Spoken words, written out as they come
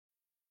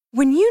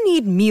When you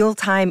need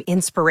mealtime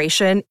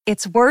inspiration,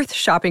 it's worth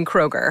shopping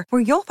Kroger,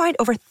 where you'll find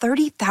over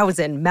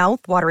 30,000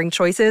 mouth-watering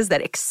choices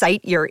that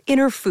excite your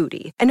inner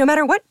foodie. And no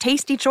matter what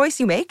tasty choice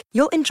you make,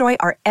 you'll enjoy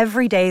our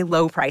everyday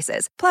low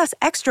prices, plus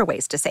extra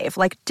ways to save,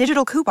 like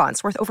digital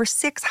coupons worth over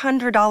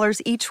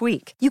 $600 each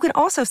week. You can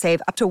also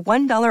save up to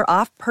 $1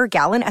 off per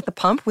gallon at the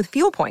pump with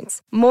fuel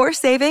points. More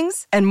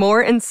savings and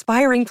more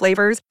inspiring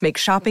flavors make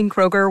shopping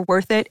Kroger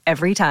worth it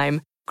every time.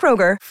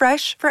 Kroger,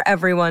 fresh for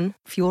everyone.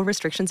 Fuel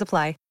restrictions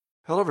apply.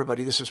 Hello,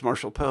 everybody. This is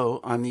Marshall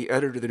Poe. I'm the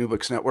editor of the New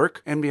Books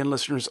Network. NBN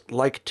listeners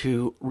like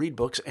to read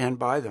books and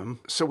buy them.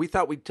 So we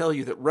thought we'd tell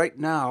you that right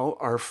now,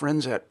 our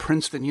friends at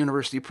Princeton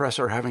University Press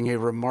are having a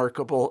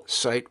remarkable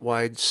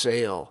site-wide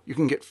sale. You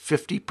can get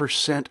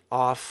 50%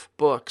 off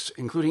books,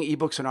 including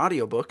ebooks and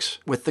audiobooks,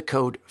 with the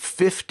code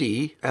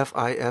 50,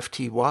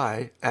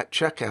 F-I-F-T-Y, at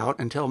checkout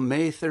until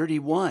May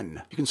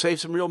 31. You can save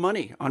some real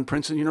money on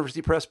Princeton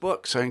University Press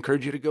books. I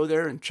encourage you to go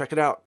there and check it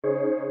out.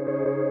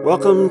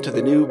 Welcome to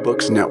the New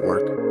Books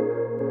Network.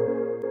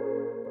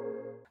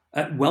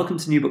 Welcome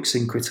to New Books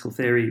in Critical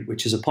Theory,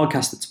 which is a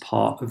podcast that's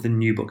part of the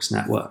New Books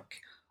Network.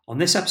 On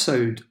this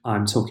episode,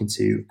 I'm talking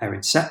to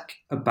Erin Seck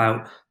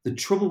about the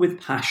trouble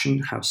with passion,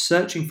 how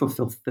searching for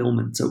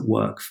fulfillment at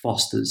work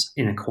fosters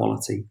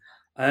inequality.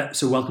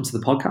 So welcome to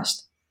the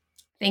podcast.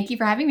 Thank you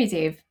for having me,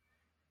 Dave.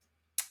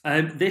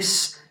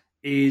 This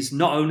is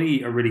not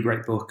only a really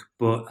great book,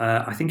 but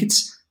I think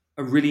it's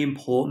a really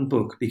important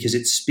book because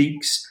it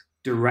speaks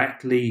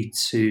directly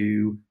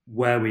to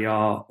where we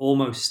are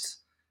almost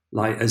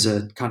like as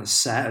a kind of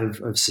set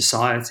of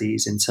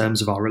societies in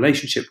terms of our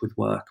relationship with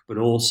work, but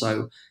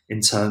also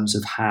in terms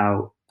of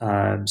how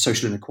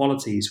social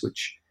inequalities,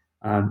 which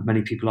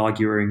many people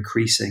argue are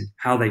increasing,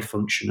 how they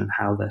function and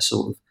how they're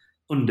sort of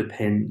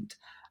underpinned.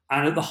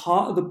 And at the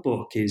heart of the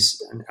book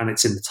is, and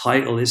it's in the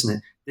title, isn't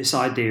it, this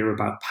idea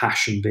about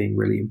passion being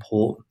really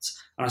important.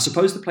 And I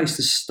suppose the place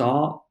to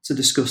start to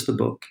discuss the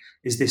book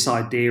is this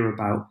idea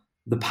about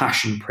the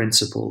passion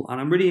principle. And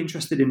I'm really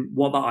interested in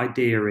what that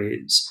idea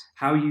is,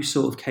 how you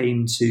sort of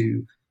came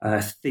to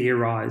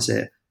theorize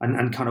it,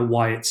 and kind of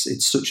why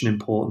it's such an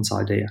important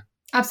idea.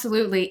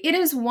 Absolutely. It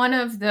is one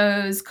of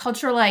those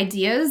cultural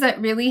ideas that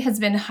really has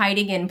been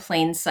hiding in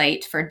plain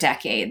sight for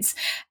decades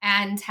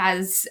and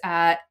has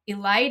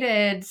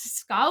elided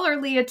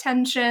scholarly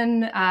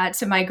attention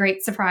to my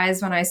great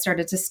surprise when I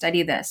started to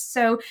study this.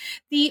 So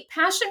the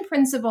passion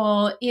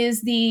principle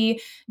is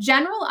the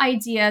general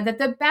idea that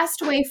the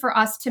best way for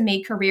us to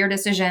make career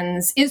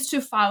decisions is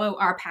to follow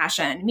our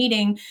passion,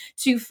 meaning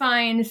to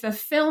find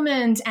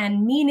fulfillment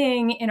and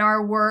meaning in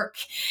our work,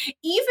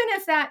 even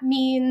if that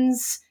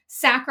means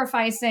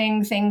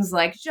sacrificing things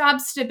like job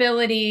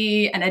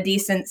stability and a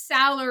decent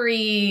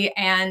salary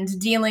and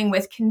dealing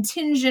with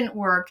contingent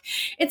work.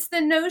 It's the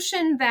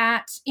notion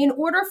that in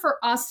order for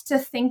us to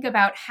think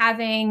about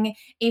having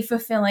a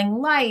fulfilling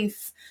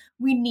life,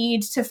 we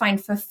need to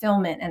find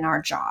fulfillment in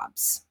our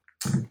jobs.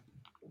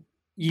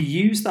 You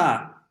use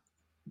that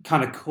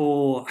kind of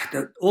core,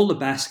 all the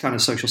best kind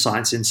of social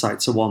science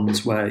insights are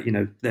ones where, you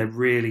know, they're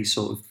really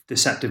sort of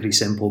deceptively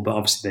simple, but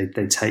obviously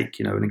they take,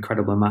 you know, an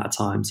incredible amount of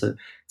time to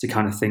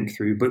kind of think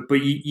through. But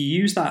you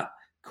use that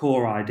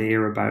core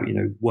idea about, you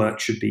know, work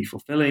should be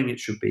fulfilling.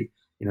 It should be,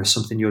 you know,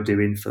 something you're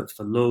doing for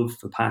love,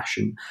 for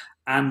passion,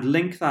 and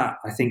link that,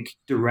 I think,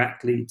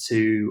 directly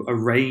to a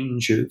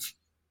range of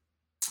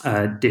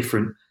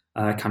different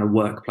kind of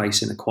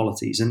workplace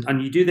inequalities.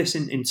 And you do this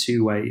in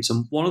two ways.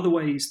 And one of the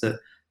ways that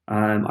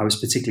I was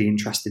particularly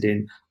interested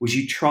in was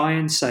you try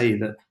and say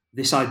that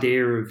this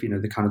idea of, you know,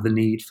 the kind of the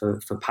need for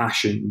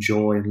passion,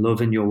 joy and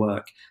love in your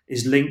work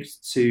is linked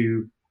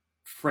to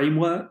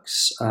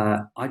frameworks,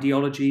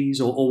 ideologies,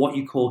 or what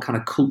you call kind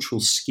of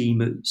cultural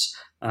schemas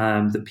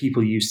that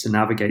people use to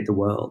navigate the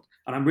world.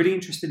 And I'm really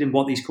interested in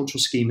what these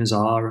cultural schemas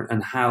are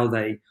and how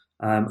they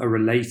are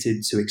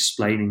related to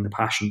explaining the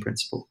passion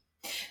principle.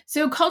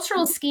 So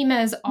cultural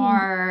schemas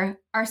are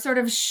sort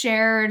of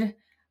shared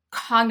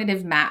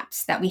cognitive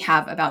maps that we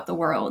have about the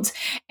world.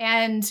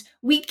 And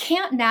we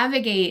can't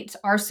navigate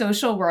our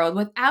social world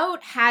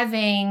without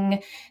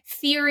having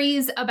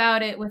theories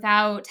about it,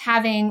 without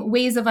having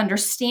ways of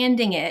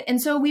understanding it.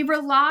 And so we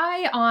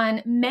rely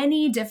on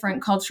many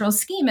different cultural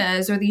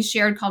schemas or these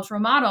shared cultural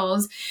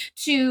models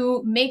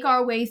to make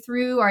our way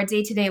through our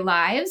day-to-day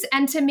lives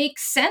and to make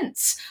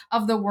sense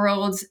of the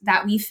world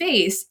that we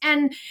face.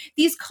 And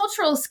these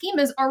cultural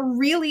schemas are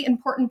really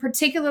important,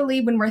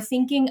 particularly when we're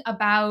thinking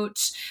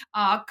about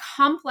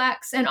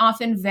complex and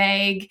often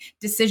vague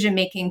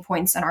decision-making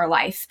points in our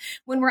life.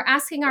 When we're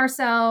asking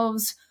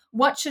ourselves,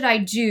 what should I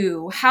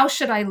do? How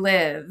should I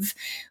live?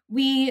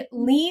 We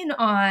lean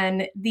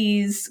on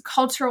these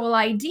cultural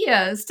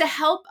ideas to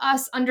help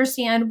us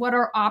understand what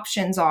our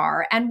options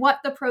are and what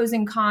the pros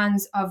and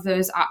cons of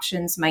those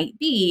options might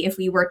be if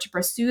we were to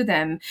pursue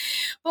them.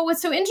 But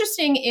what's so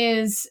interesting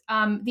is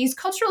these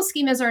cultural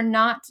schemas are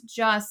not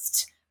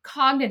just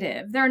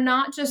cognitive. They're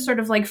not just sort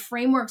of like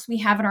frameworks we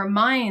have in our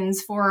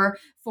minds for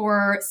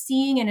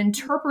seeing and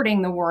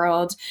interpreting the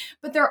world,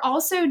 but they're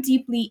also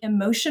deeply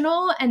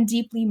emotional and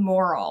deeply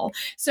moral.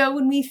 So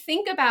when we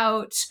think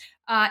about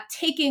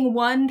taking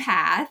one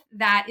path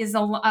that is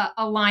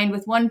aligned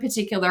with one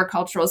particular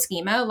cultural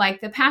schema,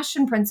 like the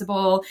passion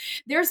principle,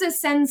 there's a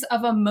sense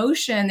of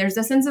emotion, there's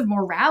a sense of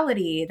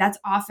morality that's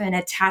often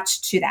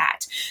attached to that.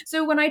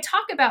 So when I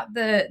talk about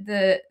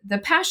the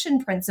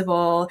passion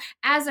principle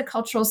as a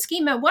cultural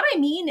schema, what I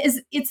mean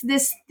is it's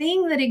this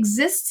thing that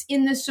exists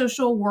in the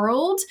social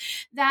world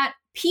that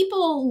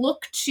people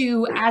look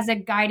to as a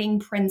guiding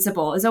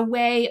principle, as a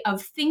way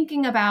of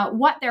thinking about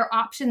what their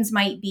options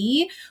might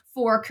be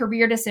for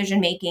career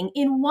decision making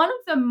in one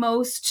of the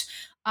most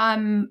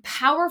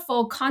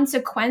powerful,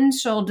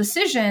 consequential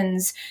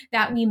decisions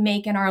that we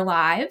make in our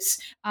lives,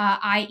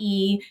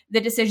 i.e., the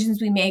decisions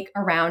we make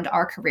around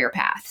our career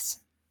paths.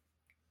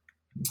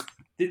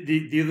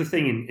 The other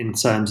thing in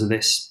terms of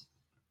this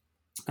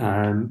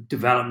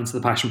development of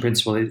the passion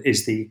principle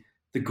is the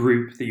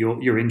group that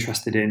you're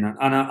interested in,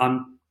 and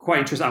I'm quite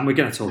interested, and we're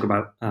going to talk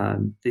about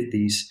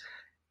these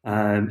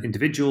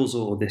individuals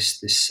or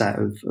this set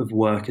of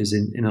workers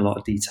in a lot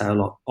of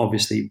detail,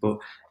 obviously, but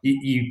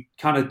you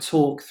kind of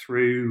talk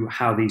through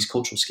how these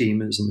cultural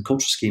schemas and the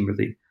cultural schema of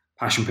the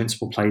passion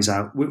principle plays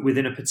out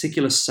within a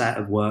particular set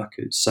of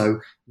workers. So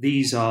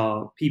these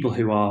are people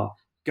who are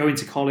going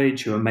to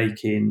college, who are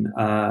making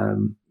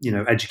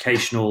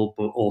educational,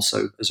 but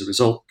also as a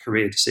result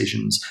career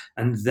decisions,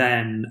 and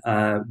then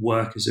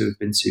workers who have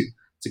been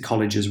to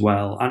college as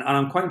well. And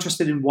I'm quite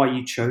interested in why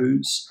you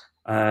chose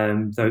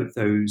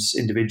those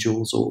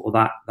individuals or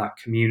that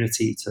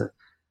community to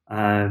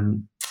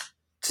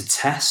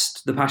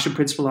test the passion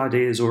principle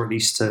ideas, or at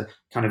least to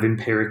kind of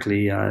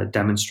empirically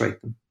demonstrate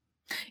them.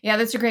 Yeah,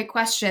 that's a great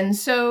question.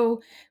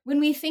 So when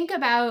we think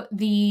about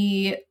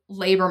the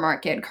labor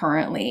market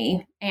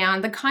currently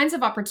and the kinds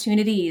of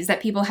opportunities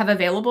that people have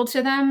available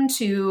to them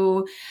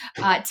to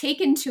take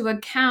into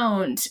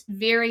account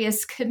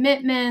various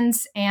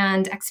commitments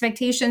and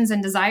expectations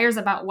and desires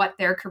about what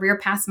their career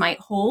paths might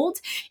hold,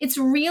 it's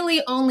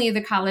really only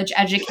the college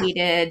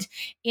educated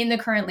in the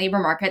current labor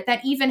market that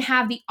even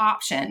have the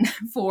option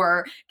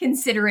for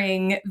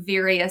considering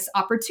various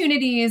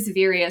opportunities,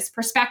 various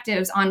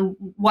perspectives on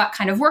what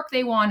kind of work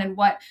they want and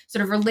what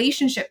sort of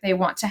relationship they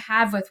want to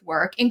have with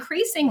work.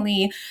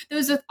 Increasingly,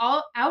 those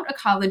without a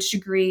college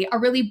degree are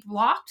really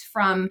blocked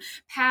from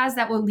paths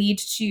that will lead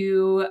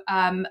to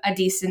a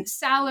decent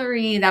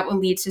salary, that will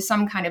lead to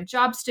some kind of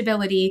job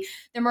stability.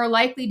 They're more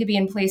likely to be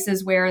in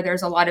places where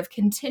there's a lot of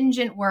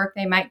contingent work.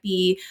 They might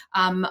be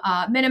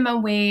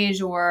minimum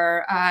wage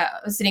or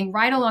sitting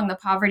right along the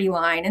poverty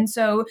line. And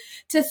so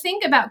to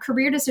think about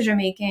career decision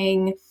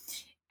making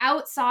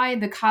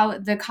outside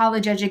the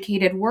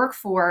college-educated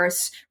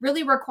workforce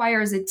really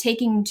requires it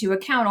taking into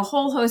account a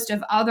whole host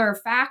of other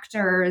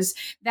factors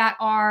that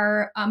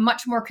are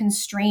much more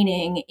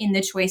constraining in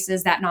the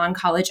choices that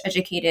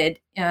non-college-educated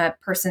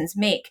persons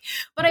make.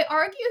 But I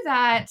argue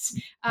that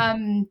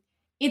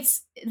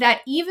it's that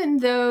even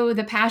though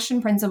the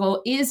passion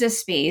principle is a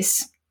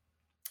space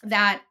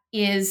that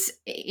is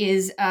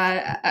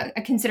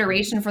a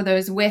consideration for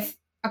those with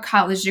a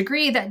college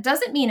degree, that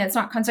doesn't mean it's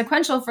not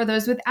consequential for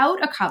those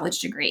without a college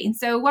degree.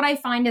 So what I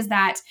find is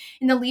that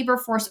in the labor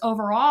force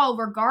overall,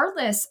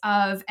 regardless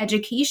of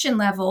education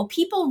level,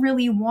 people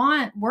really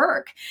want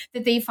work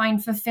that they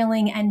find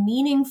fulfilling and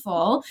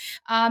meaningful.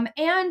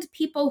 And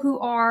people who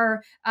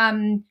are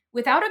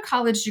without a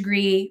college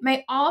degree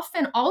may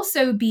often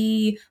also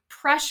be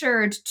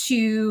pressured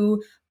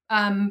to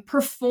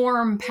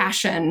perform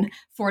passion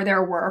for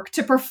their work,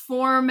 to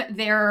perform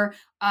their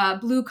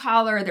blue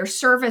collar, their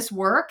service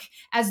work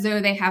as though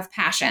they have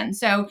passion.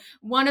 So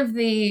one of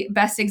the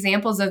best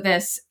examples of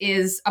this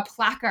is a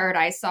placard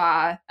I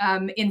saw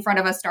in front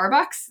of a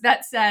Starbucks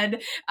that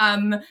said,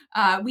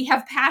 we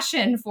have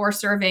passion for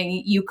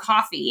serving you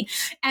coffee.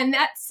 And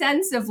that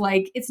sense of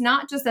like, it's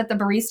not just that the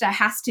barista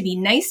has to be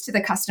nice to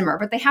the customer,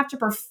 but they have to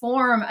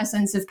perform a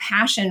sense of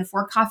passion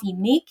for coffee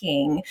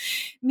making,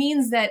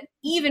 means that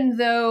even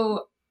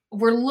though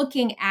we're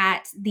looking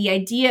at the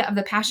idea of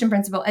the passion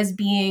principle as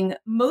being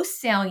most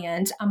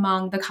salient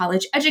among the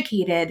college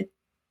educated,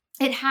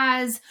 it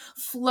has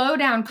flow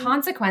down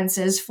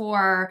consequences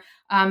for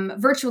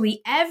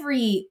virtually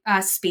every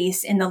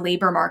space in the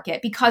labor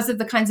market because of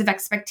the kinds of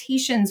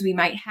expectations we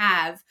might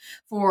have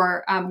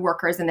for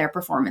workers and their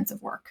performance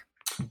of work.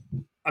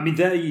 I mean,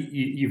 there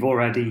you've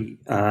already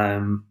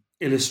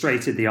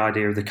illustrated the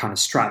idea of the kind of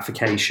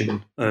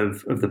stratification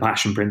of the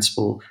passion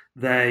principle.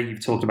 There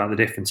you've talked about the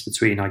difference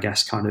between, I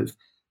guess, kind of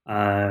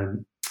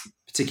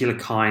particular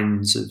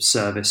kinds of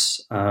service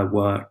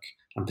work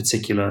and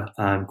particular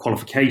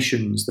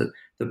qualifications that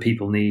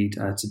people need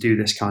to do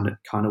this kind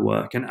of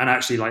work. And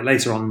actually, like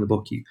later on in the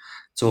book, you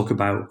talk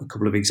about a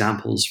couple of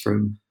examples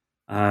from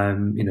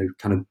kind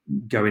of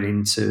going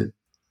into,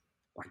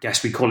 I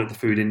guess we call it the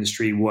food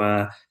industry,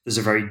 where there's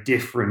a very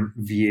different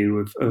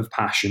view of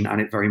passion,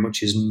 and it very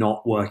much is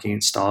not working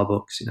at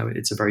Starbucks.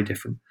 It's a very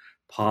different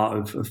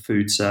part of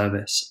food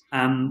service.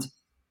 And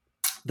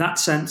that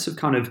sense of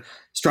kind of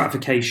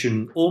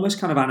stratification almost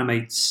kind of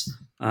animates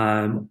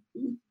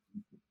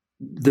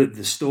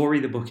the story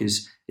the book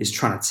is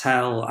trying to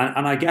tell.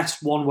 And I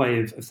guess one way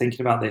of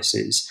thinking about this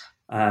is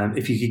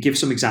if you could give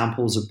some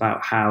examples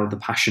about how the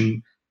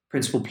passion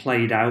principle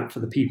played out for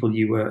the people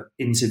you were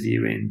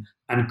interviewing,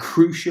 and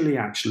crucially,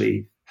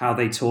 actually, how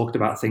they talked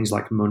about things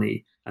like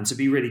money, and to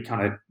be really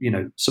kind of,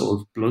 sort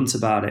of blunt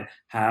about it,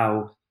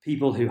 how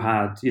people who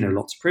had,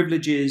 lots of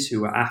privileges,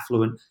 who were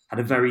affluent, had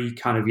a very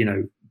kind of,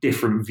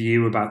 different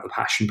view about the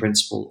passion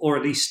principle, or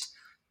at least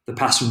the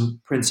passion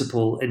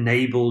principle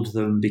enabled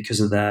them, because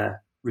of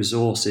their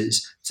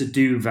resources, to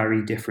do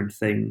very different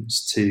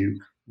things to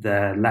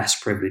their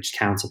less privileged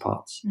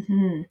counterparts.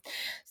 Mm-hmm.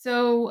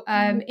 So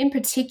in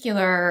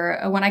particular,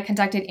 when I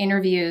conducted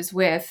interviews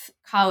with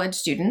college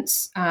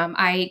students,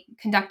 I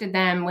conducted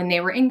them when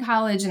they were in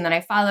college, and then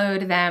I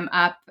followed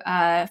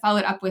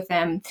up with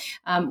them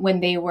when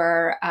they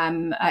were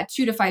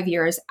 2 to 5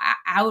 years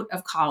out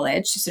of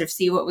college, to sort of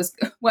see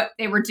what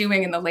they were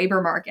doing in the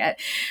labor market.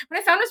 What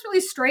I found was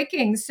really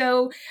striking.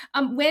 So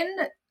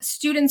when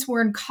students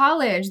were in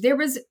college, there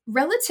was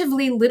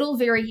relatively little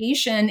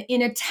variation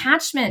in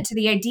attachment to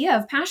the idea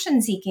of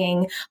passion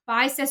seeking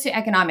by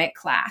socioeconomic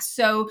class.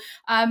 So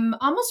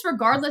almost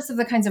regardless of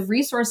the kinds of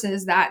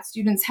resources that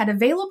students had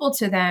available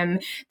to them,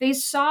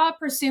 most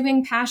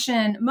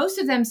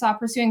of them saw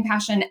pursuing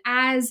passion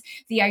as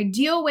the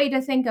ideal way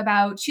to think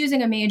about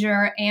choosing a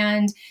major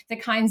and the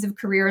kinds of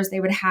careers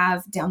they would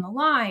have down the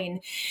line.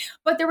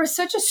 But there was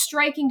such a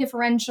striking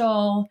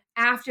differential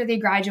after they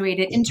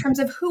graduated in terms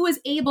of who was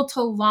able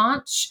to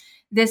launch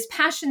this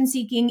passion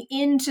seeking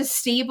into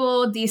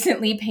stable,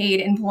 decently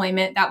paid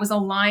employment that was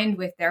aligned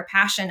with their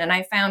passion. And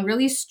I found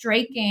really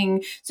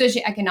striking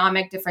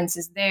socioeconomic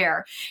differences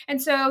there.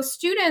 And so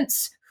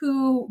students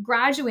who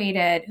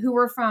graduated, who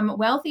were from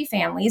wealthy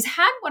families,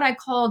 had what I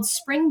called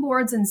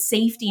springboards and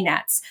safety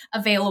nets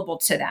available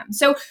to them.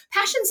 So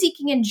passion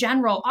seeking in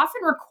general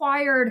often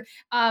required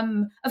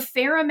a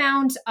fair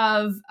amount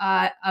of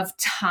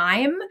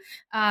time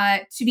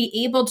to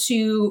be able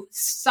to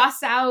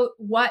suss out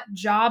what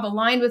job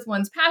aligned with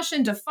one's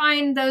passion, to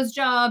find those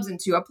jobs and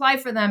to apply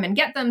for them and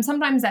get them.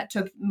 Sometimes that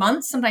took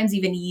months, sometimes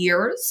even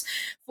years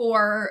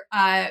for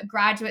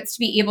graduates to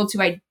be able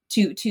to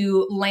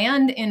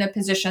land in a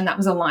position that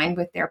was aligned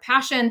with their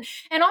passion.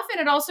 And often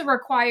it also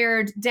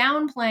required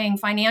downplaying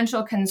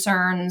financial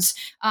concerns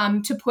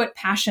to put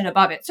passion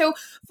above it. So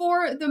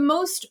for the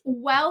most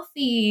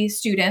wealthy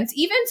students,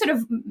 even sort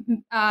of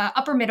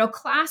upper middle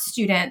class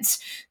students,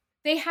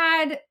 they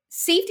had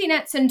safety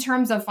nets in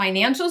terms of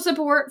financial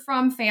support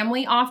from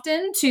family,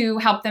 often to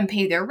help them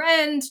pay their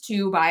rent,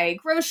 to buy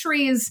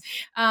groceries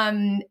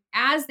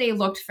as they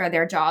looked for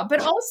their job, but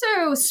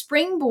also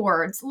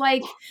springboards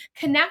like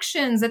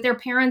connections that their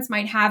parents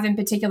might have in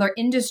particular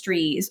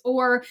industries,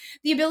 or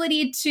the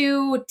ability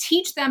to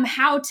teach them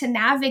how to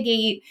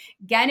navigate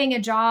getting a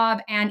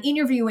job and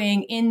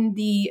interviewing in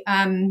the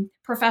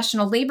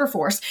professional labor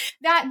force,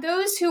 that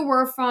those who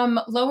were from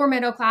lower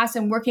middle class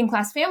and working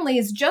class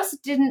families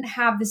just didn't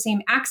have the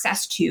same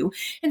access to.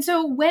 And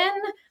so when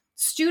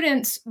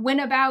students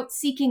went about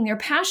seeking their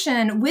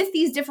passion with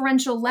these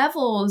differential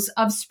levels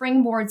of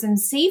springboards and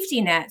safety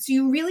nets,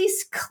 you really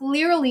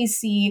clearly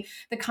see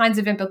the kinds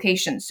of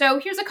implications. So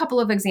here's a couple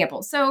of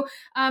examples. So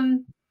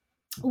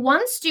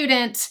one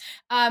student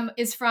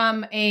is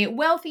from a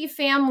wealthy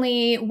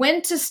family,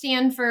 went to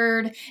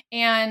Stanford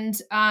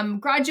and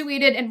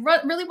graduated, and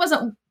really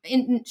wasn't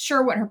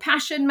sure what her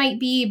passion might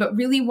be, but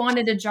really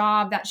wanted a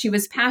job that she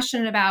was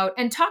passionate about,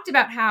 and talked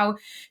about how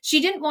she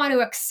didn't want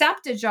to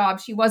accept a job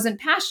she wasn't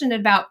passionate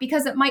about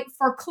because it might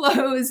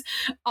foreclose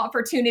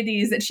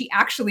opportunities that she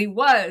actually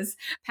was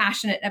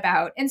passionate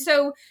about. And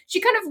so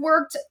she kind of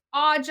worked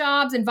odd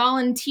jobs and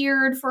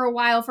volunteered for a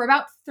while, for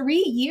about 3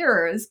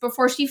 years,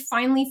 before she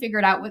finally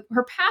figured out what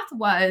her path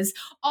was,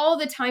 all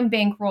the time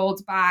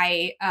bankrolled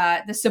by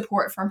the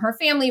support from her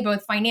family,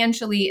 both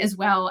financially as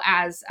well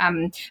as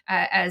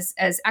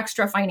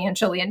extra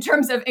financially, in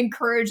terms of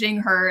encouraging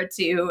her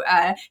to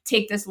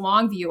take this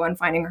long view on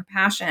finding her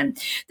passion.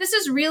 This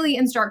is really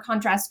in stark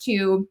contrast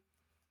to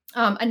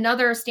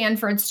another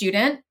Stanford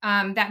student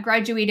that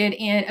graduated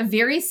in a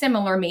very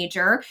similar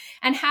major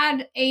and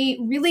had a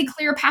really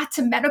clear path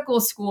to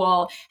medical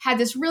school, had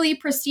this really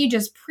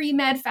prestigious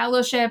pre-med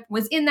fellowship,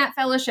 was in that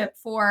fellowship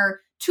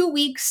for 2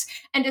 weeks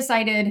and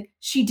decided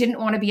she didn't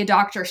want to be a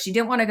doctor. She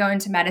didn't want to go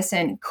into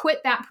medicine, quit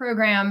that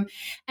program,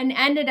 and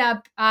ended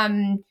up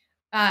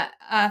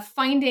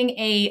finding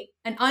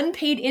an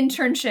unpaid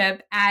internship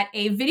at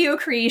a video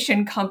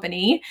creation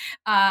company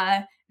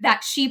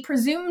that she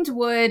presumed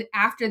would,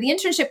 after the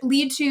internship,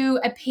 lead to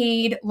a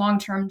paid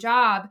long-term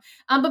job.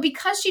 But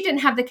because she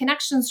didn't have the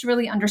connections to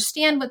really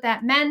understand what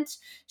that meant,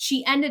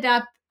 she ended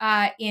up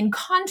in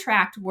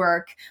contract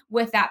work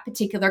with that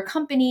particular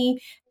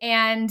company.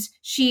 And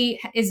she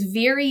is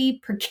very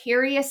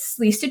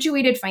precariously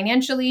situated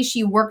financially.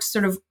 She works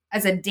sort of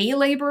as a day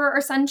laborer,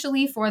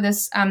 essentially, for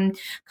this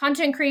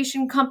content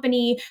creation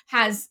company,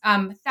 has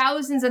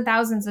thousands and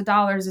thousands of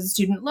dollars in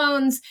student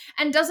loans,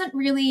 and doesn't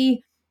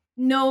really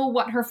know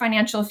what her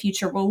financial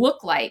future will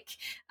look like.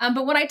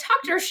 But when I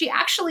talked to her, she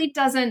actually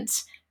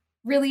doesn't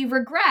really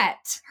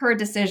regret her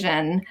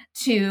decision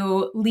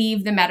to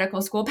leave the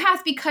medical school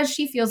path because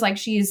she feels like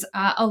she's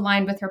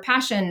aligned with her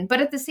passion.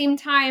 But at the same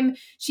time,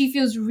 she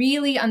feels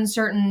really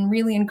uncertain,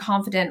 really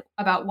inconfident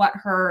about what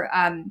her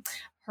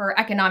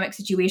economic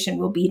situation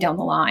will be down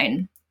the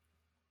line.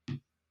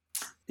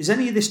 Is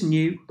any of this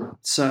new?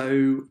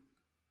 So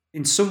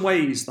in some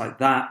ways, like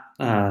that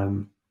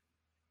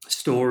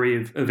story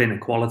of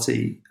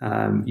inequality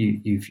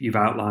you've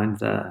outlined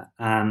there,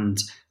 and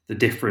the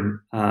different,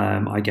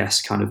 I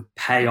guess, kind of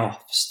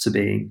payoffs to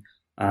being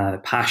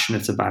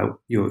passionate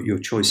about your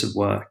choice of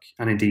work,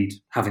 and indeed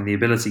having the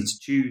ability to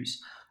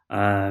choose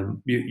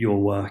your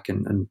work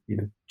and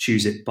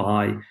choose it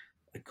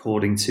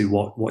according to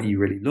what you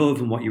really love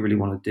and what you really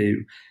want to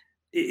do.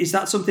 Is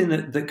that something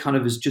that kind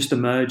of has just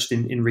emerged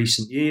in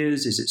recent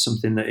years? Is it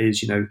something that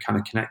is kind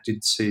of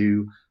connected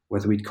to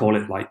whether we'd call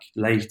it like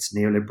late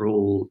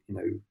neoliberal,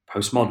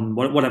 postmodern,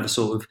 whatever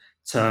sort of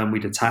term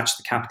we'd attach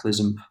to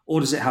capitalism, or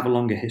does it have a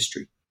longer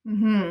history?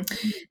 Mm-hmm.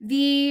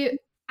 The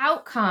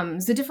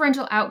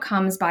differential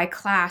outcomes by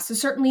class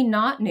is certainly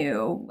not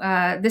new.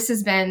 This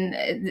has been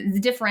the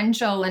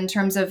differential in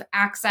terms of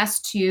access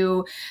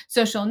to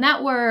social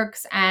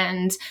networks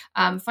and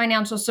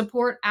financial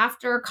support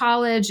after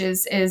college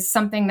is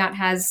something that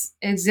has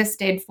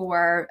existed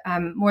for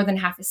more than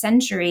half a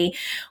century.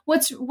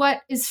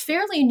 What is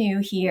fairly new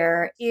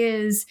here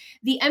is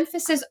the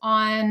emphasis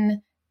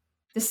on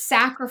the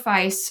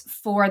sacrifice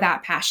for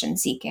that passion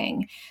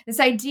seeking. This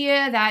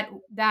idea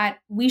that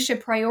we should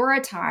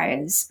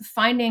prioritize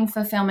finding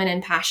fulfillment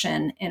and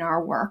passion in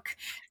our work.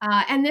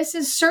 And this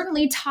is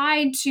certainly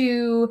tied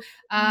to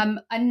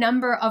a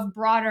number of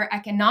broader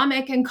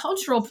economic and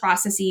cultural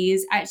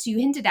processes, as you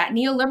hinted at.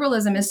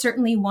 Neoliberalism is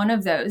certainly one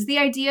of those. The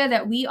idea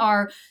that we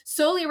are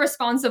solely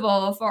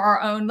responsible for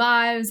our own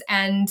lives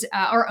and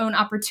our own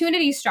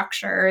opportunity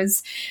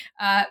structures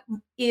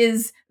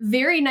is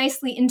very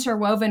nicely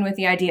interwoven with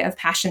the idea of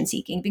passion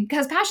seeking,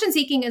 because passion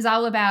seeking is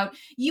all about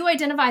you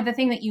identify the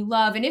thing that you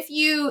love. And if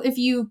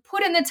you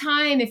put in the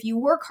time, if you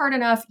work hard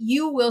enough,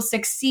 you will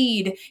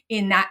succeed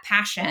in that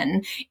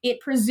passion. It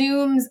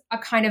presumes a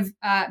kind of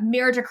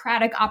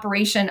meritocratic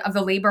operation of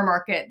the labor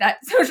market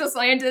that social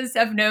scientists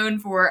have known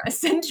for a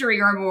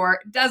century or more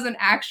doesn't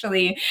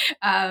actually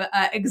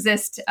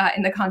exist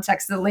in the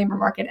context of the labor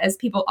market as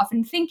people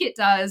often think it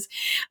does.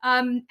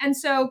 And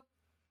so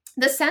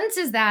the sense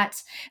is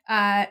that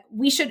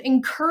we should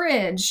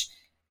encourage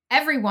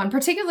everyone,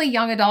 particularly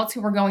young adults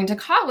who are going to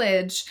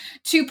college,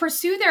 to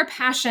pursue their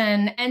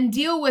passion and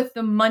deal with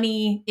the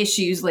money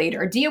issues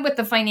later, deal with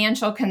the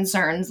financial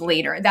concerns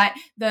later, that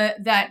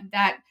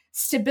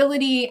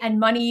stability and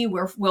money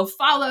will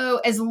follow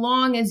as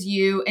long as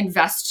you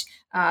invest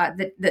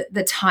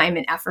the time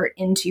and effort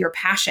into your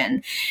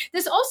passion.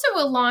 This also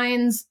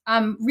aligns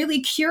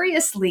really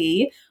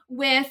curiously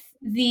with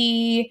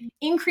the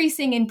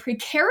increasing in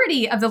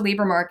precarity of the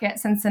labor market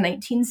since the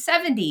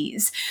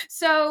 1970s.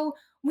 So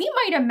we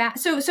might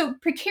imagine, so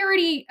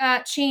precarity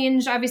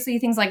change, obviously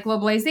things like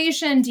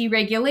globalization,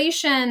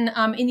 deregulation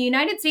in the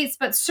United States,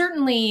 but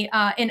certainly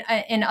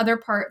in other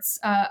parts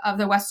of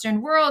the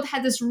Western world,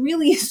 had this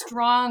really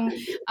strong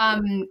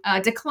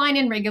decline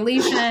in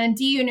regulation,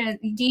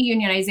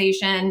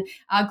 deunionization,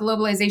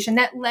 globalization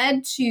that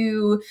led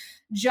to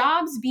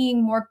jobs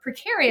being more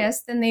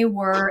precarious than they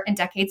were in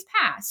decades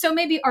past. So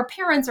maybe our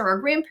parents or our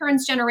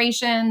grandparents'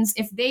 generations,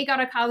 if they got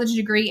a college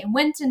degree and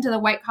went into the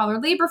white collar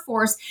labor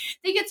force,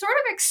 they could sort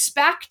of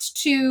expect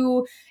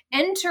to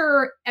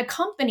enter a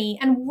company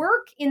and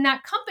work in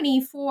that company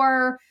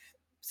for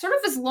sort of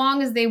as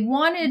long as they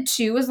wanted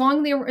to, as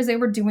long as they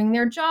were doing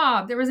their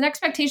job. There was an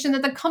expectation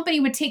that the company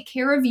would take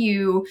care of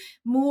you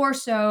more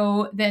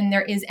so than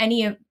there is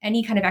any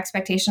kind of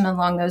expectation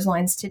along those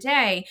lines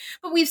today.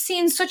 But we've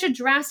seen such a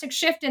drastic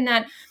shift in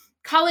that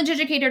college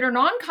educated or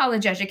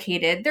non-college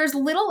educated, there's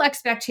little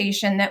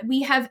expectation that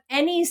we have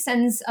any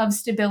sense of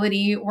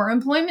stability or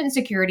employment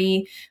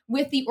security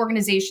with the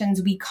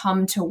organizations we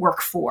come to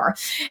work for.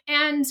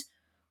 And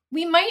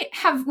we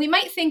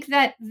might think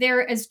that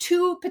there is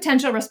two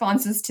potential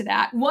responses to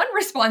that. One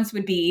response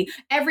would be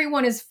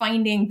everyone is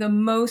finding the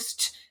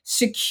most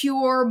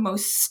secure,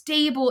 most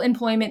stable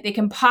employment they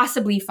can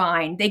possibly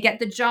find. They get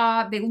the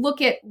job, they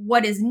look at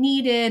what is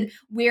needed,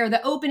 where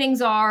the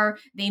openings are,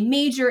 they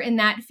major in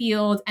that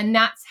field, and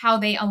that's how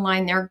they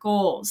align their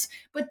goals.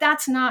 But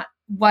that's not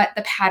what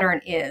the pattern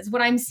is.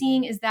 What I'm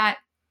seeing is that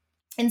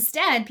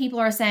instead, people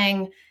are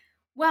saying,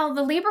 well,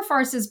 the labor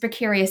force is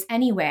precarious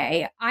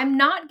anyway. I'm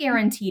not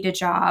guaranteed a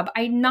job.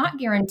 I'm not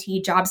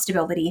guaranteed job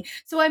stability.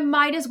 So I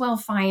might as well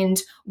find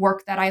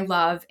work that I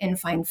love and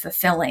find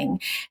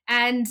fulfilling.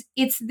 And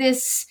it's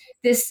this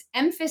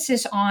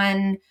emphasis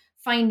on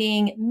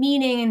finding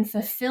meaning and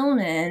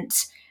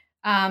fulfillment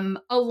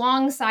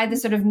alongside the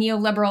sort of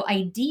neoliberal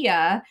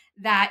idea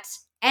that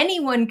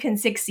anyone can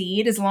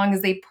succeed as long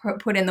as they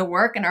put in the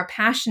work and are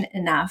passionate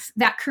enough,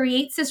 that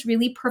creates this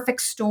really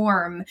perfect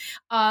storm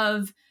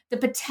of the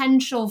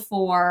potential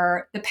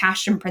for the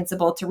passion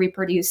principle to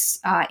reproduce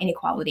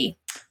inequality.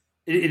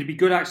 It'd be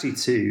good actually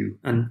too,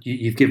 and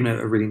you've given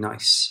a really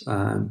nice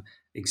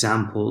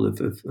example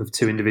of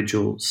two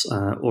individuals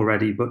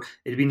already, but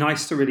it'd be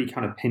nice to really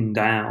kind of pin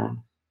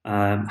down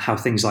how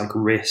things like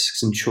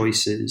risks and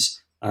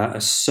choices are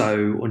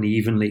so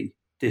unevenly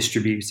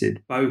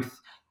distributed. Both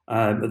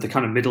at the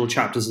kind of middle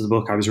chapters of the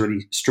book, I was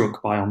really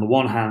struck by, on the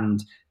one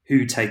hand,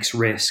 who takes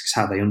risks,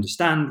 how they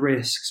understand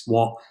risks,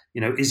 what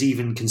is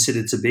even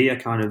considered to be a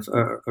kind of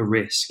a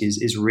risk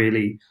is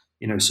really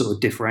sort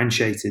of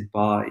differentiated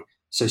by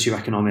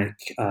socioeconomic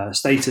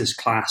status,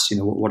 class,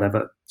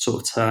 whatever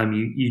sort of term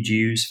you'd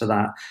use for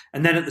that.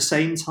 And then at the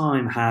same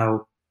time,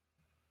 how,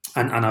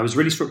 and I was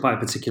really struck by a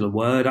particular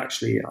word,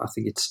 actually, I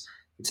think it's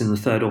in the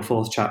third or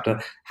fourth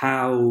chapter,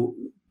 how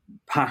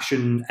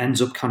passion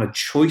ends up kind of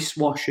choice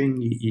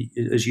washing,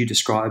 as you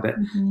describe it,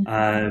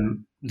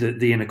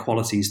 the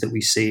inequalities that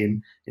we see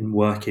in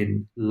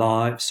working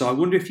lives. So I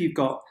wonder if you've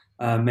got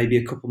maybe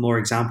a couple more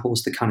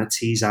examples to kind of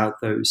tease out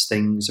those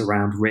things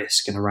around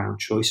risk and around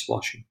choice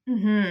washing.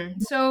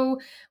 So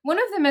one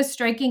of the most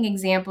striking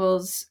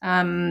examples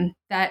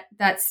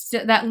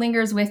that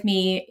lingers with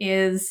me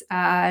is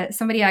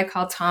somebody I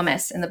call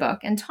Thomas in the book.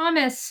 And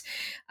Thomas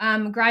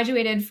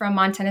graduated from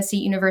Montana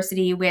State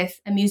University with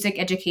a music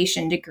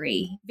education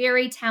degree,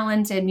 very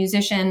talented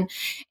musician,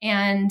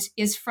 and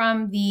is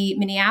from the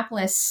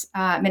Minneapolis,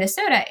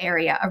 Minnesota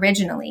area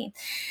originally.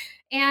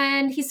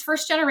 And he's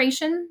first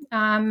generation.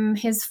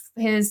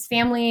 His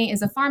family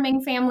is a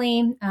farming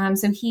family.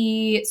 So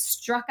he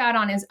struck out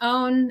on his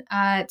own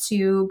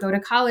to go to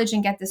college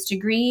and get this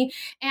degree.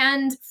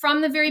 And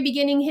from the very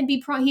beginning,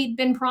 he'd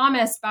been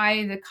promised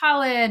by the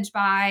college,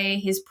 by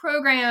his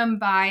program,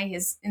 by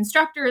his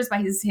instructors, by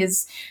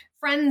his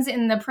friends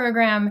in the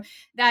program,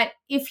 that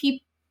if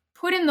he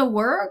put in the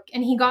work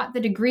and he got the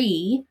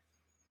degree,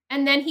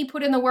 and then he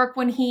put in the work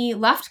when he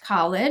left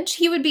college,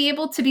 he would be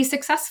able to be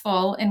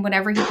successful in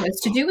whatever he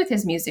chose to do with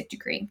his music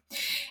degree.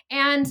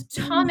 And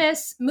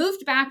Thomas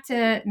moved back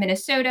to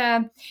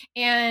Minnesota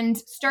and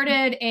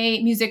started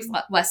a music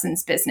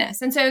lessons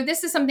business. And so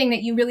this is something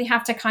that you really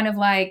have to kind of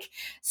like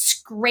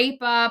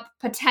scrape up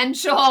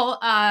potential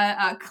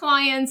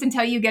clients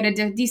until you get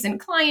a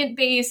decent client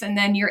base, and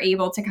then you're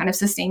able to kind of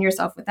sustain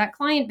yourself with that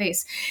client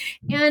base.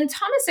 And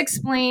Thomas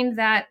explained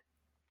that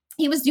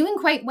he was doing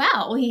quite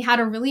well. He had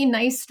a really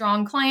nice,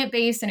 strong client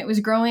base, and it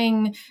was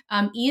growing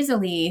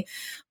easily,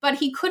 but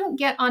he couldn't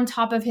get on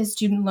top of his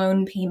student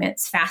loan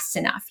payments fast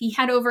enough. He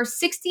had over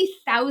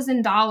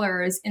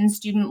 $60,000 in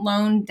student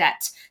loan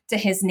debt to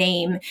his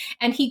name,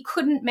 and he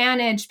couldn't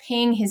manage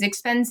paying his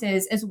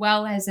expenses as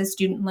well as his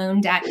student loan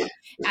debt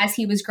as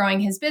he was growing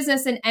his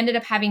business, and ended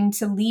up having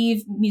to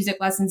leave music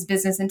lessons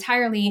business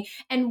entirely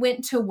and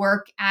went to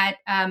work at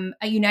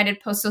a United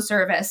Postal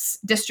Service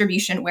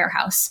distribution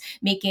warehouse,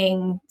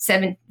 making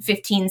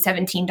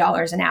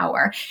 $17 an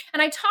hour.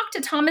 And I talked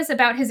to Thomas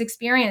about his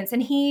experience,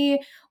 and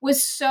he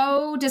was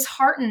so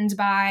disheartened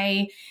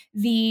by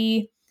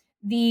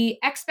the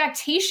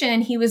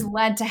expectation he was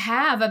led to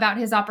have about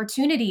his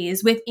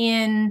opportunities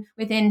within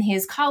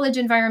his college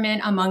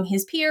environment, among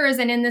his peers,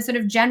 and in the sort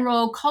of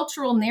general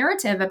cultural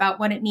narrative about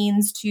what it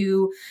means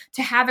to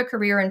have a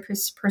career and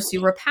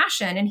pursue a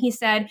passion. And he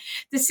said,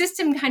 the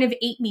system kind of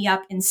ate me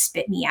up and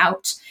spit me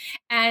out.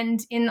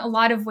 And in a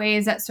lot of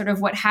ways, that's sort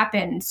of what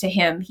happened to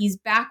him. He's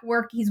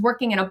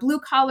working in a blue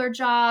collar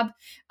job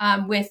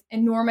with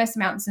enormous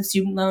amounts of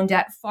student loan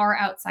debt far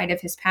outside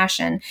of his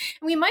passion. And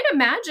we might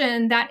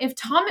imagine that if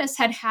Thomas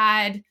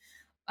had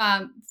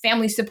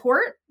family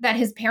support, that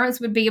his parents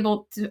would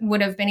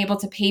have been able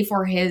to pay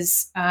for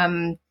his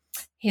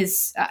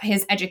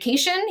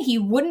education, he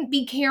wouldn't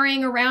be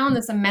carrying around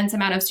this immense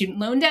amount of student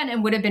loan debt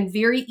and would have been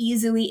very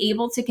easily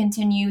able to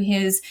continue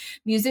his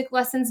music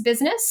lessons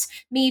business.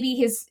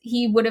 Maybe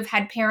he would have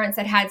had parents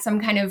that had some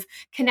kind of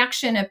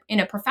connection in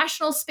a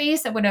professional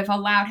space that would have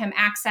allowed him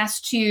access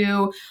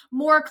to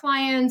more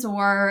clients,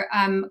 or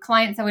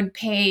clients that would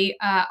pay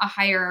a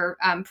higher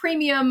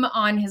premium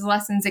on his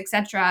lessons,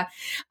 etc.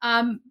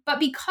 But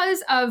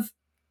because of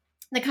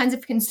the kinds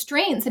of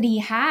constraints that he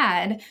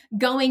had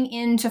going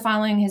into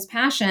following his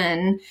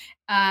passion,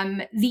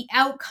 the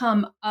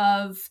outcome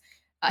of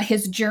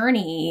his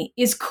journey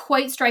is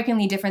quite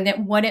strikingly different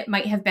than what it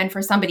might have been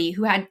for somebody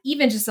who had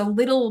even just a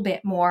little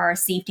bit more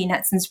safety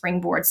nets and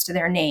springboards to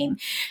their name.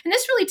 And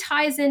this really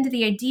ties into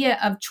the idea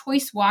of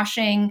choice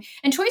washing.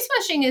 And choice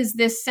washing is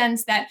this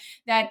sense that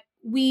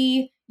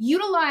we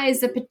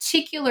utilize a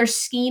particular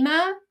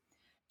schema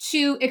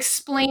to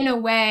explain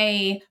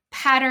away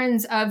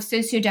patterns of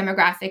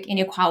sociodemographic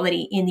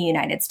inequality in the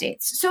United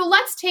States. So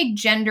let's take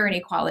gender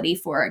inequality,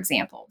 for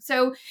example.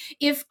 So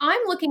if I'm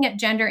looking at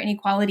gender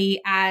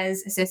inequality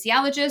as a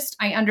sociologist,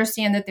 I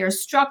understand that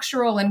there's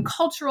structural and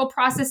cultural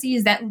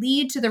processes that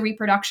lead to the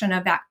reproduction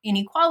of that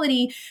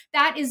inequality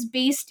that is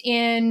based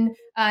in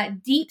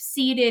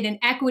deep-seated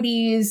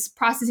inequities,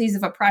 processes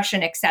of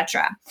oppression,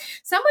 etc.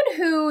 Someone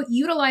who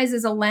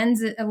utilizes a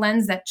lens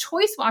that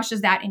choice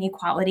washes that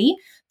inequality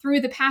through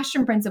the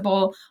passion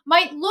principle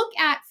might look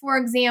at, for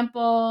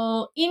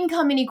example,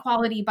 income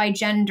inequality by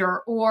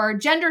gender or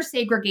gender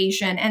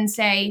segregation and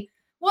say,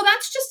 well,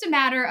 that's just a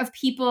matter of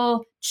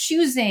people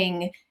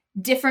choosing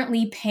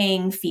differently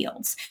paying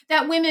fields,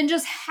 that women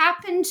just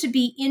happen to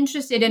be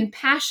interested and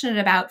passionate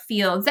about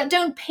fields that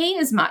don't pay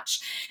as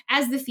much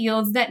as the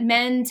fields that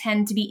men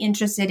tend to be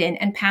interested in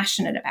and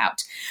passionate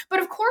about. But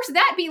of course,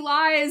 that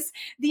belies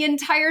the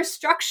entire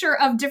structure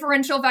of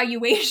differential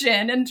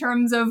valuation in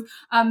terms of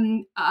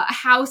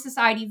how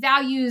society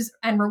values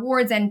and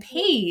rewards and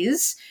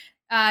pays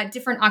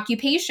different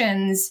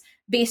occupations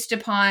based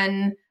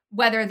upon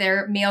whether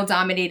they're male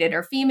dominated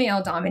or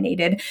female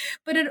dominated.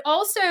 But it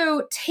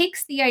also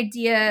takes the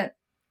idea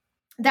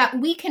that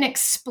we can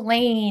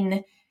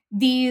explain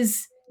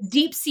these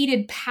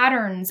deep-seated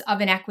patterns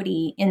of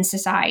inequity in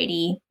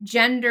society,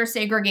 gender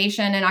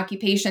segregation in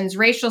occupations,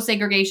 racial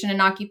segregation in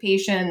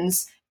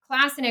occupations,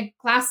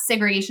 class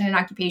segregation in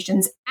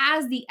occupations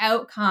as the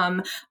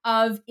outcome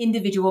of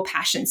individual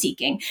passion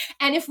seeking.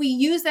 And if we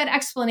use that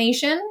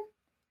explanation,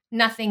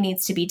 nothing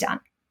needs to be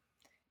done.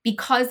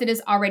 Because it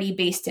is already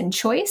based in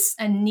choice,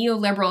 a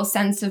neoliberal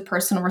sense of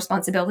personal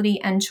responsibility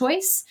and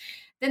choice,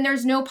 then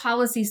there's no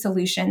policy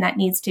solution that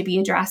needs to be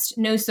addressed,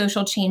 no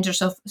social change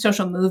or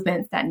social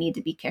movements that need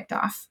to be kicked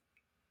off.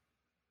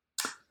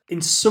 In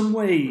some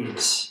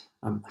ways,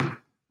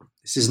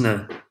 this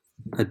isn't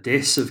a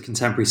diss of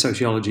contemporary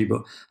sociology,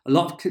 but a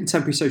lot of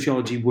contemporary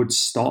sociology would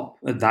stop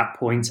at that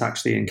point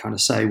actually and kind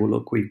of say, well,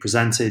 look, we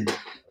presented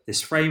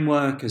this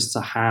framework as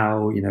to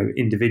how,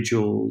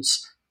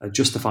 individuals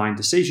justifying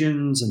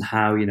decisions and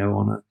how,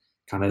 on a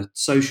kind of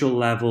social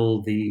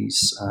level,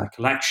 these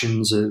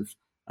collections of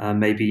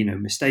maybe,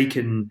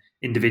 mistaken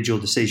individual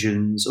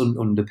decisions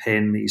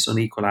underpin these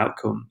unequal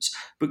outcomes.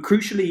 But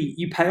crucially,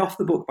 you pay off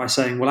the book by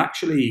saying, well,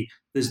 actually,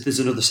 there's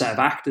another set of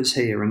actors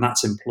here, and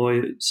that's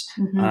employers.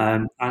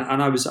 Mm-hmm.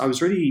 And I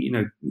was really,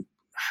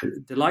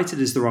 delighted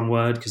is the wrong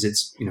word because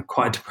it's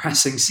quite a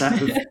depressing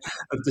set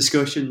of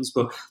discussions,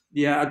 but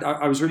yeah,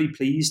 I was really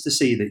pleased to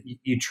see that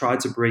you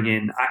tried to bring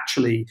in,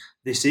 actually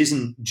this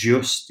isn't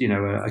just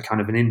a kind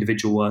of an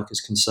individual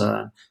worker's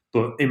concern,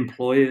 but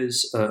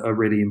employers are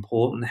really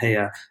important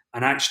here,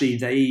 and actually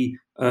they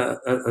are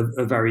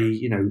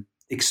very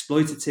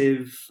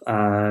exploitative.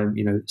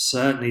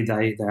 Certainly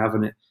they have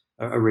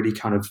a really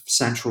kind of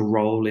central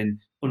role in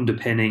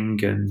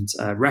underpinning and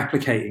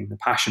replicating the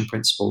passion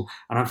principle.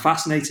 And I'm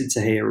fascinated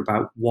to hear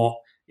about what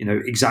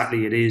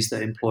exactly it is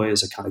that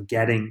employers are kind of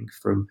getting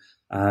from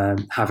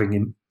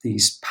having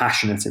these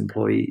passionate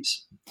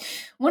employees.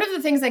 One of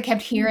the things I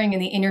kept hearing in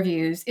the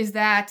interviews is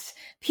that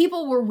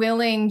people were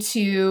willing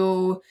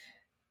to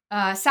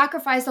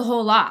sacrifice a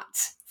whole lot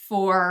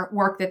for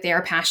work that they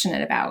are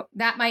passionate about.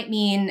 That might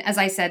mean, as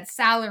I said,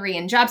 salary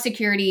and job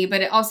security,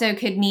 but it also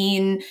could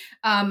mean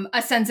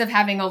a sense of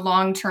having a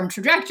long-term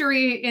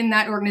trajectory in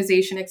that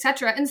organization, et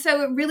cetera. And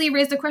so it really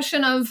raised the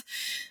question of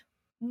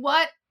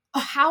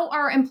how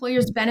are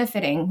employers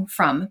benefiting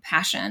from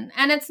passion?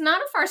 And it's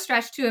not a far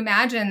stretch to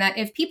imagine that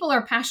if people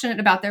are passionate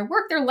about their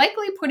work, they're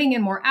likely putting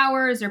in more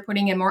hours, they're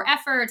putting in more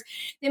effort.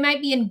 They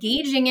might be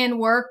engaging in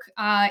work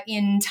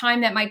in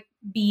time that might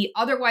be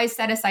otherwise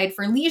set aside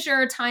for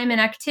leisure time and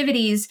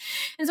activities.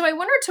 And so I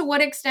wonder to what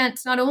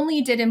extent not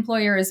only did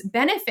employers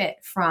benefit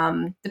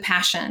from the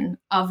passion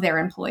of their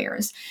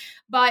employers,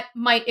 but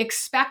might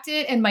expect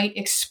it and might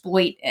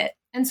exploit it.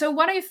 And so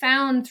what I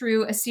found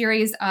through a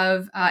series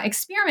of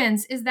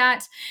experiments is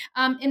that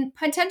in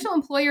potential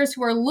employers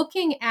who are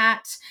looking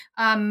at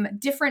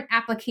different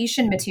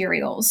application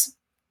materials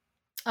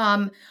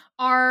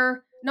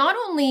are not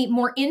only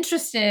more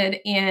interested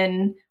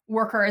in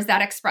workers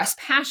that express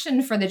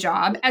passion for the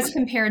job as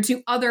compared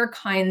to other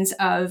kinds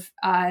of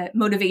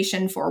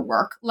motivation for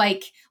work,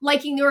 like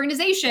liking the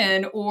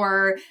organization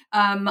or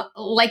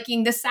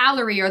liking the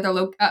salary or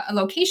the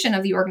location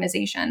of the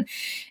organization.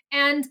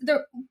 And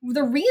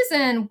the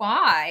reason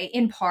why,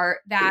 in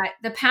part, that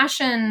the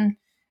passion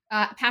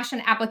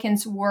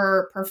applicants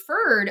were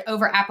preferred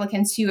over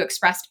applicants who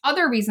expressed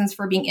other reasons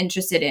for being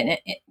interested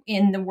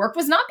in the work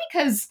was not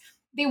because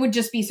they would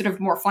just be sort of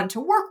more fun to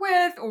work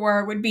with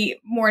or would be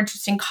more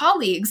interesting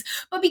colleagues,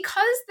 but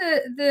because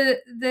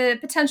the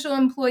potential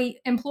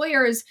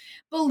employers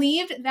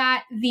believed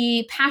that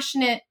the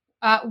passionate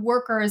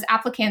workers,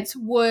 applicants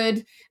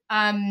would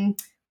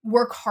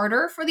work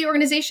harder for the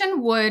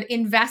organization, would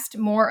invest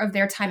more of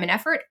their time and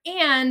effort,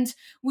 and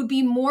would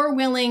be more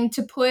willing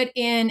to put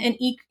in an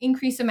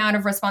increased amount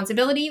of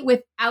responsibility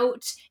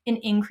without an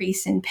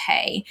increase in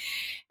pay.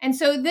 And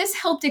so this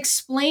helped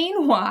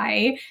explain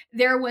why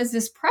there was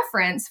this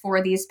preference for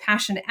these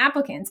passionate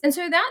applicants. And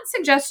so that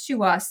suggests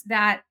to us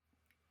that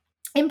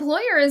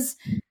employers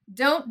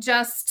don't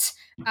just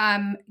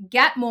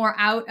get more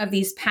out of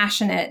these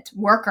passionate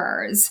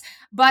workers,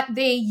 but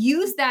they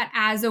use that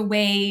as a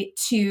way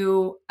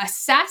to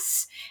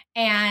assess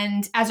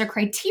and as a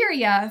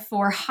criteria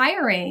for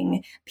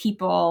hiring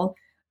people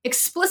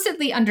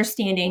explicitly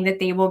understanding that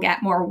they will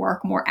get more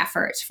work, more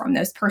effort from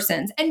those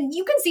persons. And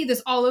you can see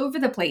this all over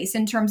the place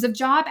in terms of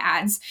job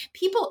ads.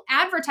 People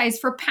advertise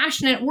for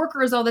passionate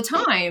workers all the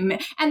time.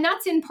 And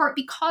that's in part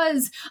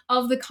because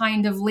of the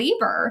kind of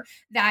labor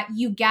that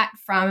you get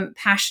from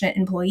passionate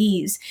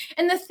employees.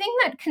 And the thing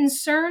that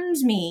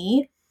concerns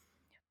me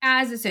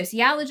as a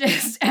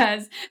sociologist,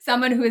 as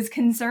someone who is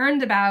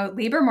concerned about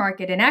labor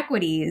market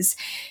inequities,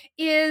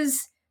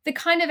 is the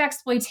kind of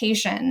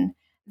exploitation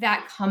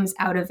that comes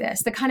out of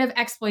this, the kind of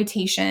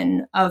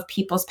exploitation of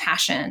people's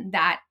passion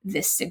that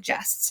this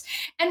suggests.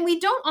 And we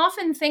don't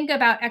often think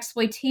about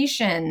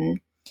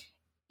exploitation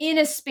in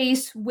a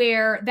space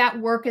where that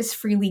work is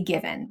freely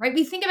given, right?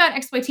 We think about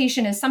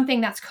exploitation as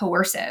something that's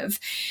coercive,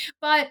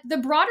 but the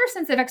broader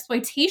sense of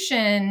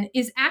exploitation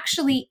is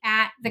actually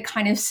at the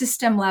kind of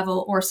system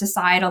level or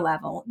societal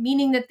level,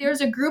 meaning that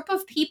there's a group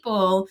of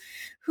people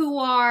who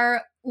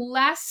are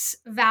less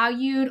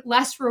valued,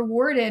 less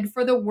rewarded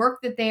for the work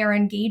that they are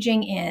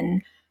engaging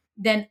in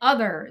than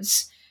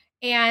others.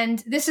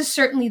 And this is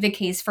certainly the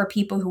case for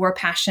people who are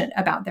passionate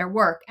about their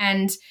work.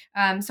 And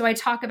so I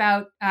talk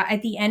about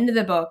at the end of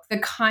the book, the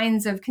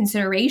kinds of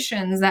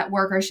considerations that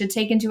workers should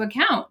take into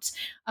account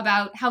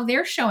about how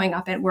they're showing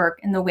up at work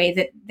and the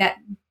way that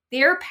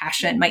their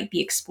passion might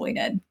be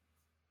exploited.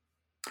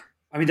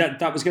 I mean,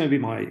 that was going to be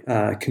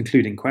my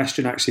concluding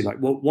question, actually. Like,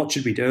 what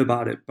should we do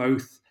about it,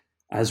 both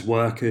as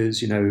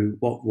workers?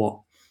 What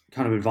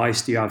kind of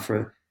advice do you have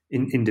for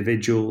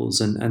individuals?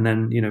 And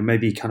then,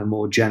 maybe kind of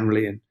more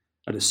generally and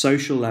at a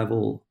social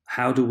level,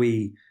 how do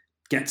we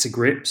get to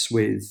grips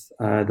with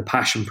the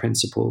passion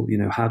principle?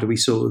 How do we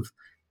sort of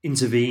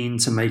intervene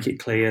to make it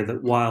clear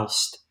that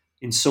whilst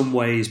in some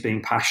ways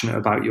being passionate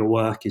about your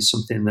work is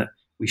something that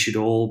we should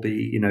all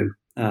be,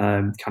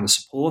 kind of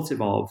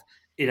supportive of,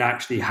 it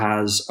actually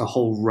has a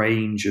whole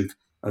range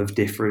of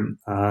different,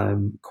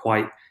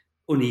 quite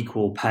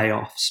unequal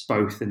payoffs,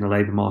 both in the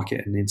labour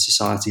market and in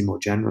society more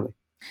generally.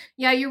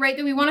 Yeah, you're right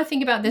that we want to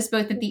think about this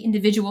both at the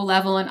individual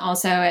level and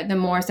also at the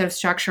more sort of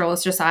structural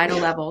societal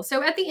level.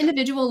 So at the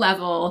individual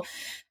level,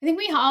 I think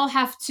we all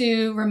have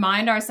to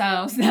remind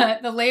ourselves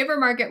that the labor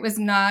market was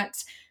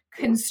not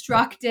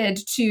constructed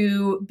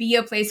to be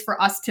a place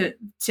for us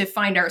to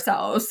find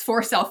ourselves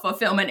for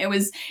self-fulfillment. It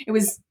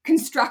was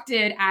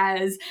constructed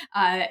as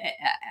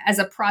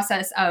a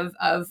process of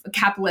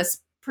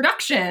capitalist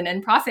production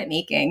and profit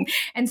making.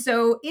 And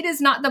so it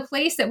is not the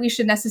place that we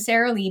should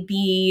necessarily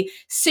be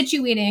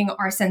situating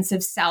our sense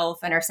of self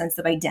and our sense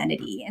of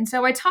identity. And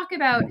so I talk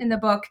about in the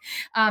book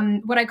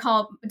what I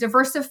call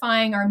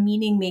diversifying our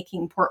meaning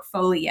making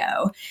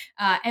portfolio.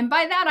 And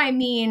by that, I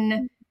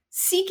mean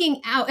seeking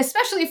out,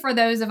 especially for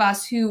those of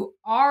us who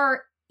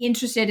are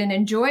interested and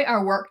enjoy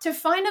our work, to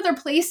find other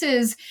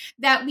places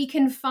that we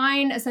can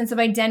find a sense of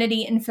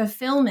identity and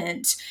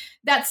fulfillment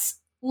that's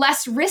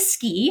less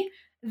risky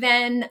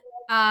than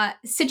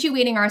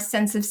situating our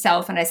sense of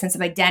self and our sense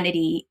of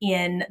identity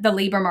in the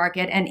labor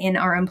market and in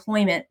our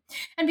employment.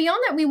 And beyond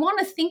that, we want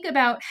to think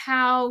about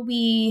how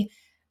we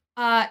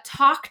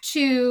talk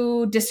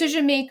to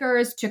decision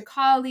makers, to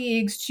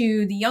colleagues,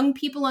 to the young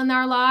people in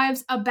our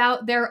lives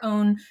about their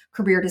own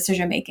career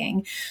decision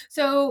making.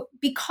 So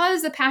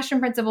because the passion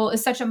principle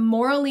is such a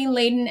morally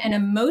laden and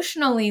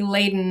emotionally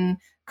laden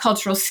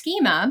cultural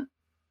schema,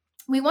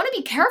 we want to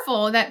be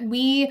careful that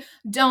we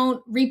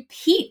don't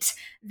repeat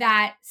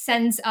that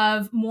sense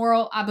of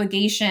moral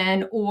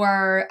obligation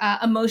or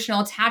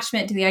emotional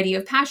attachment to the idea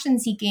of passion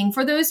seeking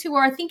for those who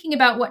are thinking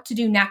about what to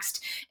do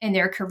next in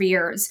their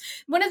careers.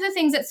 One of the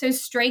things that's so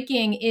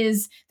striking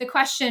is the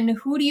question,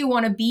 who do you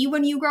want to be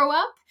when you grow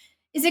up,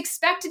 is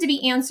expected to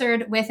be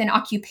answered with an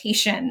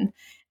occupation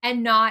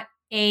and not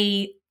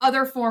a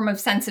other form of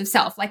sense of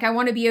self. Like, I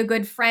want to be a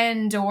good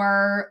friend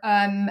or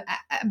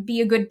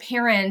be a good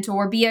parent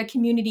or be a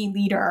community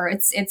leader.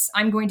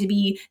 I'm going to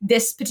be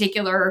this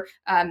particular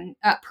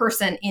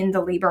person in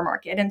the labor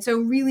market. And so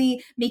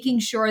really making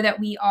sure that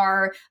we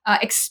are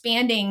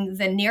expanding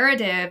the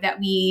narrative that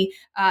we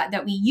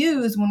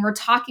use when we're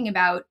talking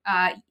about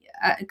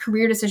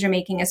career decision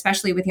making,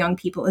 especially with young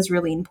people, is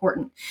really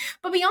important.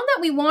 But beyond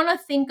that, we want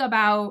to think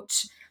about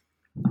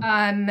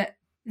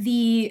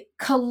the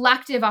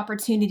collective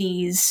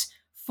opportunities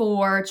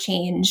for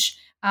change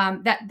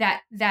that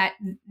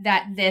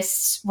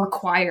this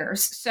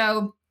requires.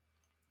 So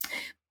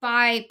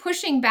by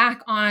pushing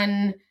back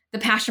on the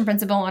passion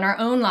principle in our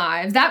own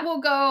lives, that will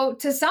go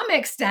to some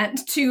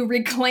extent to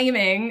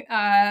reclaiming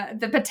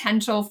the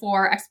potential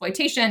for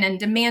exploitation and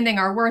demanding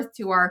our worth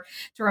to our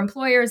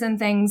employers and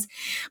things.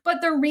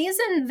 But the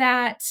reason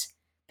that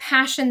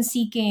passion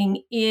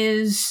seeking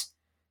is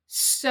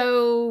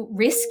so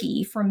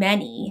risky for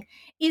many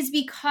is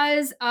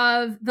because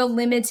of the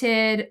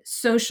limited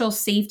social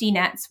safety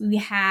nets we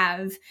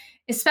have,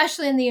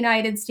 especially in the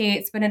United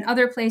States, but in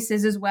other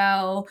places as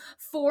well,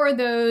 for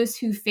those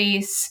who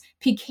face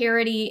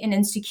precarity and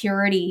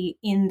insecurity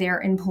in their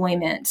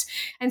employment.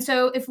 And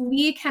so if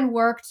we can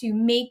work to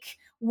make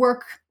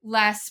work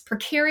less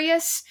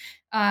precarious,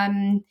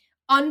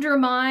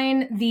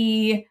 undermine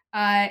the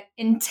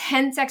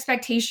intense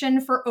expectation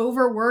for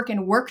overwork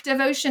and work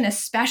devotion,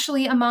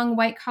 especially among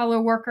white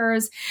collar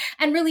workers,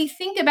 and really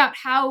think about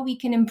how we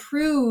can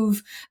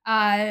improve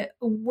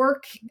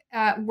work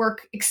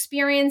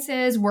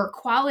experiences, work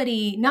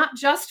quality, not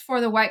just for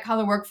the white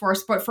collar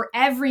workforce, but for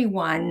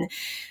everyone.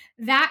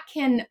 That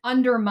can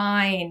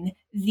undermine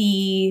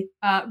the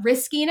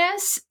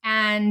riskiness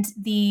and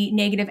the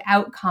negative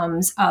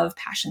outcomes of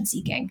passion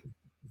seeking.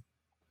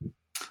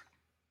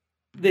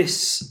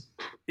 This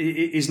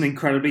is an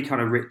incredibly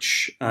kind of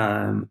rich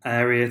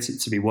area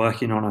to be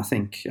working on, I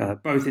think,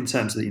 both in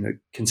terms of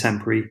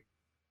contemporary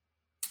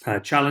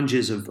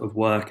challenges of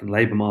work and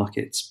labour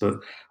markets, but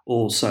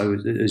also,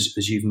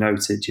 as you've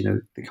noted,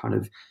 the kind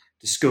of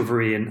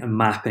discovery and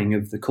mapping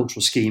of the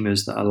cultural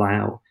schemas that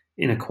allow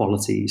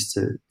inequalities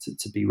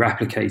to be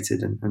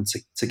replicated and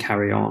to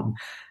carry on.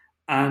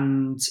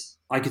 And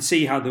I could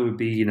see how there would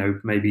be,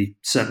 maybe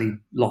certainly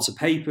lots of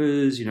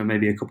papers,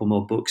 maybe a couple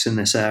more books in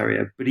this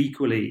area, but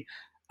equally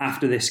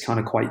after this kind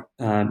of quite,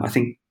 I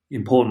think,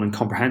 important and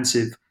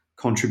comprehensive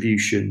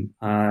contribution,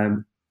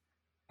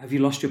 have you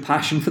lost your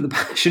passion for the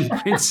passion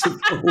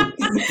principle?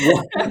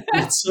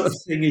 What sort of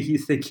thing are you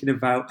thinking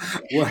about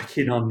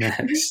working on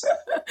next?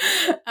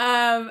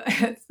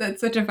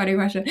 That's such a funny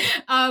question.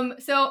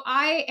 So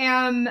I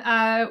am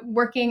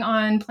working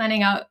on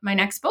planning out my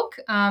next book.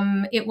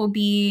 It will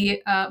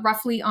be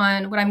roughly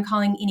on what I'm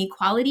calling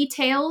inequality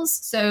tales.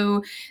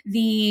 So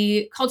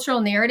the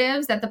cultural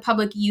narratives that the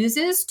public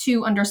uses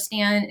to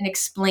understand and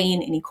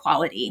explain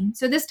inequality.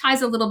 So this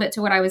ties a little bit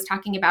to what I was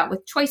talking about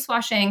with choice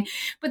washing,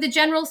 but the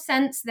general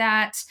sense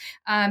that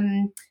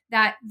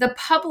that the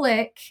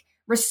public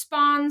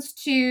responds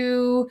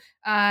to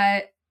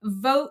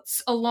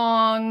votes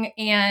along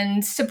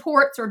and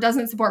supports or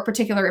doesn't support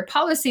particular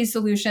policy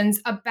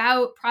solutions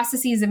about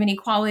processes of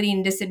inequality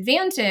and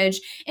disadvantage,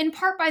 in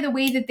part by the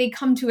way that they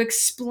come to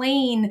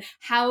explain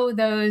how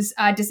those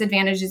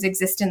disadvantages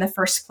exist in the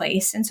first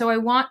place. And so I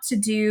want to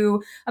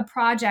do a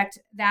project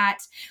that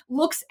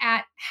looks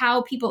at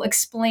how people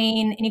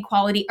explain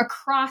inequality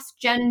across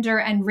gender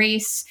and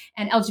race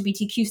and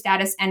LGBTQ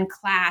status and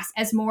class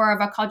as more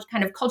of a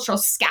kind of cultural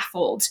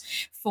scaffold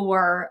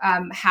for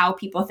how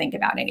people think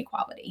about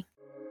inequality.